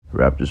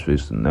Raptors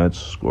faced the Nets.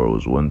 Score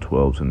was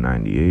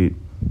 112-98,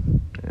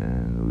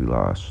 and we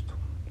lost.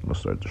 Let's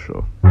start the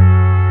show.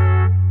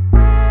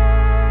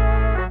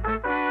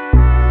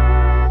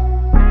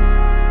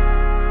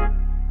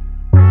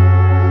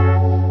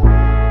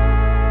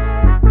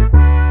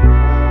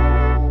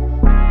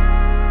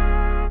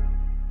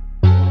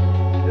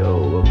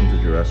 Yo, welcome to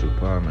Jurassic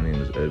Pod. My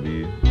name is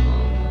Ebby.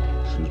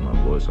 Excuse my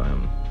voice. I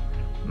am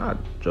not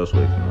just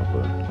waking up,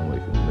 but I'm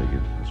waking up.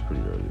 It's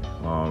pretty early.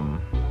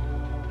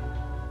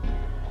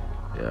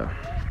 Yeah,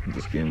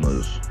 this game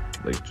was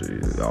like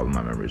all of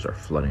my memories are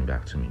flooding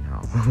back to me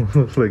now.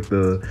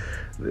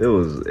 It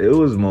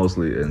was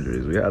mostly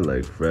injuries. We had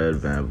like Fred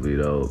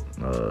VanVleet out,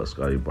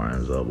 Scotty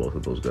Barnes out. Both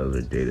of those guys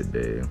are day to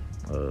day.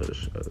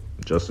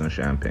 Justin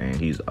Champagne,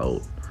 he's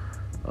out.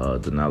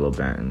 Danilo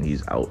Banton,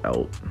 he's out.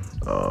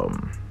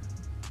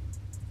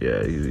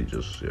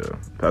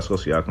 Pascal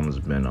Siakam has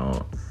been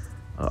out.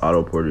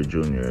 Otto Porter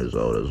Jr. is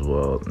out as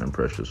well, and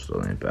Precious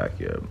still ain't back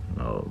yet.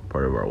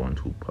 Part of our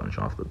 1-2 punch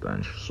off the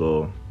bench.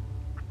 So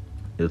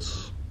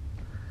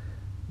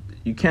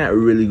you can't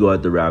really go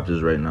at the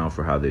Raptors right now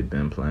for how they've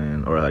been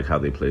playing or like how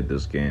they played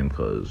this game,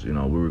 because we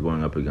were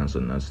going up against a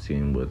Nets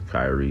team with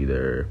Kyrie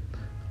there,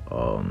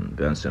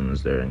 Ben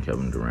Simmons there, and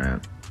Kevin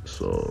Durant.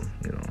 So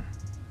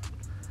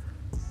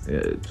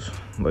it's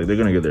like they're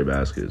gonna get their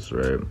baskets,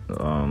 right?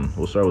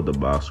 We'll start with the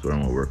box score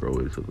and we'll work our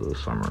way to the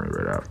summary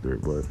right after,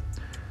 but.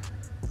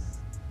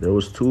 There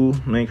was two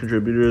main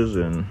contributors,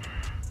 and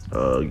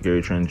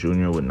Gary Trent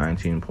Jr. with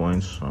 19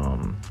 points,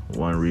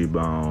 1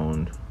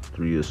 rebound,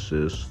 3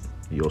 assists.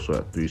 He also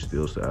had 3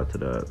 steals to add to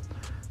that.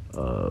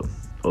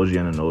 OG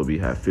Anunoby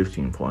had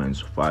 15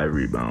 points, 5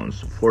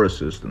 rebounds, 4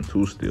 assists, and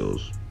 2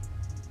 steals.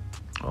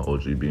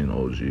 OG being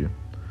OG.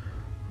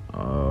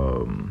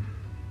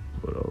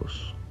 What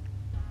else?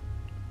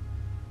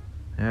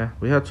 Yeah,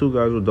 we had 2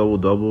 guys with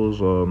double-doubles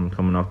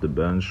coming off the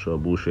bench.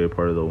 Boucher,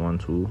 part of the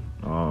 1-2.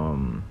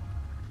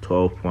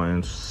 12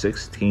 points,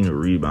 16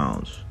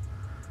 rebounds.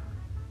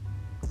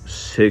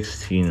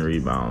 16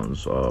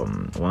 rebounds.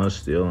 1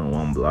 steal and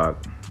 1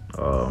 block.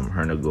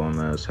 Hernan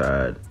Gomez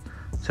had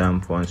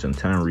 10 points and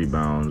 10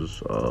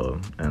 rebounds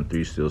and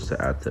 3 steals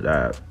to add to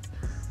that.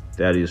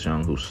 Thaddeus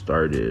Young, who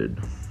started,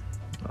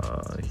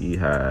 he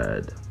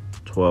had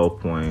 12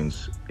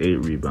 points,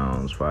 8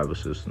 rebounds, 5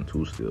 assists, and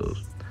 2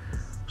 steals.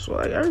 So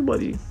like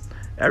everybody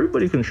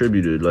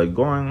contributed. Like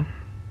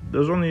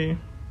there's only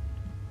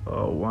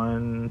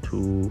 1,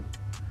 2.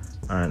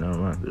 All right, never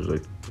mind. There's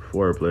like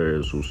 4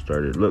 players who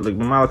started. Like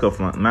Malachi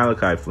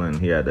Flynn,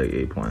 he had like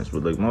 8 points,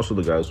 but like most of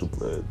the guys who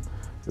played,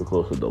 they're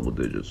close to double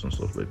digits and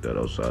stuff like that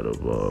outside of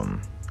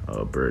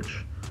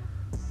Birch,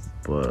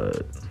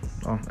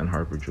 and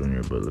Harper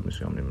Jr. But let me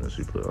see how many minutes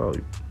he played. Oh,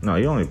 no,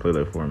 he only played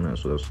like 4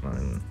 minutes, so that's not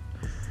even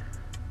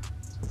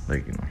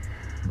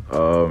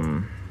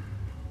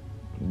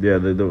Yeah,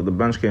 the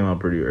bench came out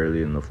pretty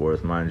early in the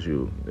fourth, mind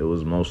you. It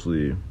was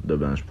mostly the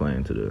bench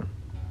playing today.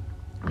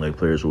 Like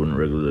players who wouldn't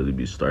regularly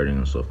be starting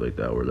and stuff like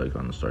that were like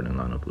on the starting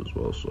lineup as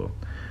well. So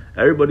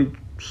everybody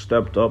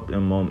stepped up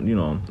in moment. I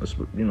don't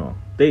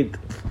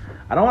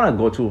want to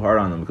go too hard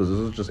on them because this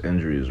is just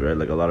injuries, right?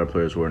 Like a lot of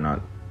players who are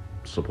not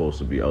supposed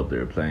to be out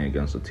there playing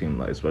against a team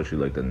like, especially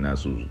like the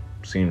Nets, who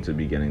seem to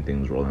be getting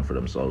things rolling for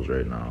themselves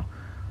right now.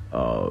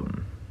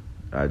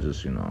 I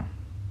just we'll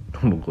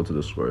go to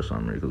the score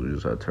summary because we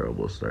just had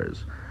terrible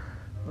starts.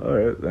 All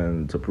right,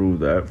 and to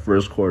prove that,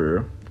 first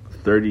quarter,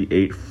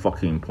 38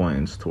 fucking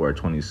points to our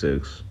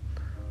 26.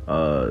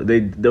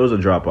 There was a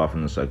drop off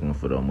in the second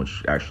for them,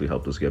 which actually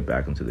helped us get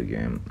back into the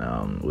game.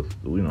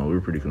 We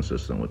were pretty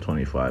consistent with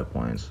 25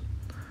 points.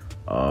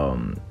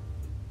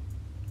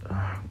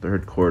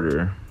 Third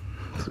quarter,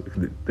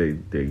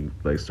 they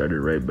like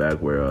started right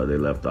back where they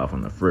left off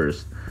on the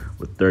first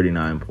with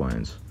 39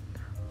 points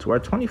to our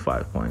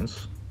 25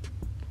 points.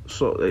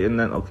 So and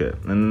then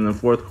the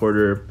fourth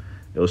quarter,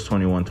 it was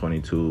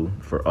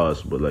 21-22 for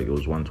us, but like it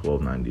was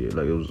 112-98.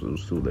 Like it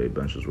was too late.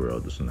 Benches were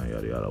out, this and that,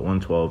 yada yada.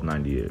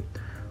 112-98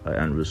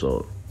 end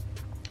result.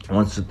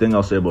 The thing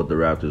I'll say about the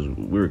Raptors,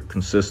 we were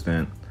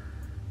consistent.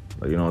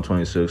 Like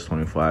 26,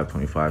 25,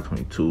 25,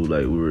 22.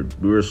 Like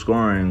we were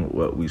scoring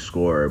what we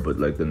score, but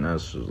like the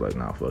Nets was like,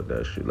 nah, fuck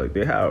that shit. Like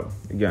they have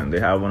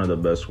one of the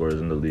best scorers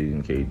in the league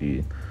in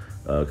KD.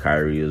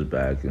 Kyrie is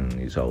back and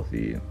he's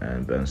healthy,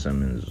 and Ben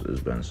Simmons is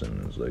Ben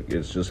Simmons. Like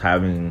it's just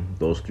having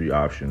those 3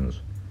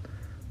 options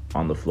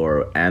on the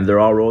floor, and they're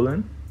all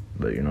rolling.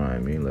 Like you know what I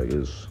mean? Like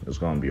it's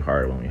gonna be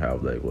hard when we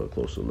have like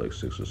close to like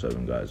 6 or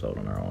 7 guys out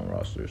on our own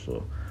roster.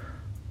 So,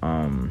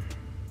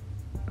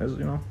 it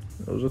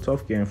was a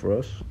tough game for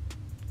us.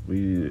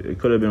 It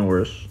could have been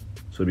worse,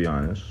 to be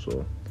honest.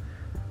 So,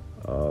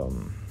 I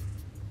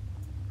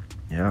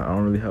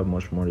don't really have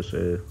much more to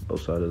say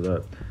outside of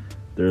that.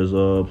 There's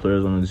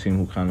players on the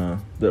team who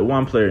that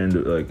one player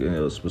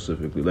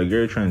specifically, like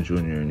Gary Trent Jr.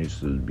 needs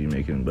to be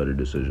making better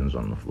decisions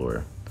on the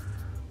floor.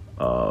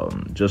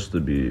 Just to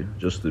be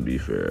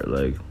fair,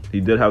 like he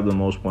did have the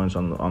most points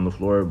on the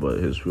floor, but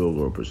his field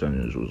goal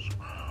percentage was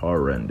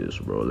horrendous,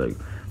 bro. Like,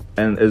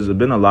 and there's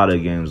been a lot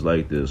of games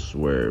like this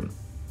where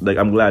like,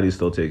 I'm glad he's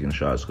still taking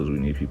shots because we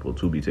need people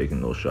to be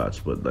taking those shots.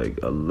 But like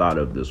a lot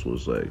of this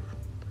was like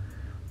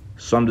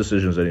some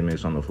decisions that he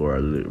makes on the floor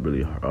are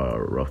really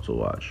rough to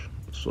watch.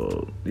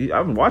 So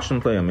I've watched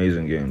him play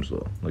amazing games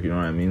though. Like, you know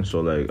what I mean?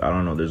 So like, I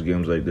don't know. There's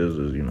games like this,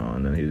 you know,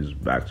 and then he's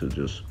back to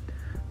just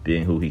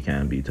being who he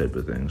can be type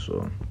of thing.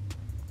 So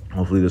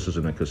hopefully this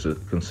isn't a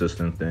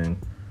consistent thing.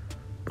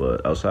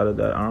 But outside of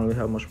that, I don't really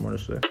have much more to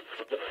say.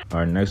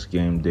 Our next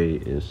game day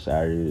is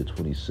Saturday the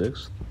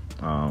 26th.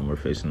 We're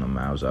facing the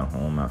Mavs at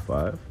home at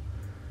 5.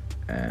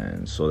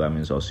 And so that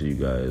means I'll see you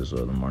guys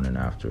the morning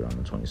after on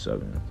the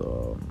 27th.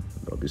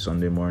 It'll be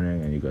Sunday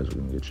morning, and you guys are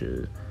going to get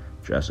your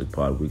Jurassic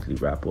Pod weekly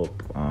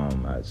wrap-up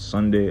at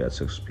Sunday at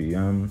 6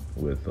 p.m.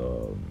 with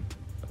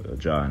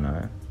Ja and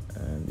I.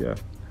 And yeah,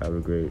 have a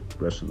great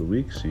rest of the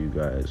week. See you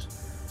guys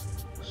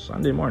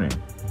Sunday morning.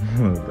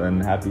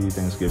 And happy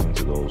Thanksgiving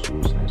to those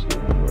whose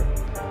Thanksgiving were.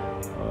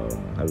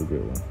 Have a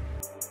great one.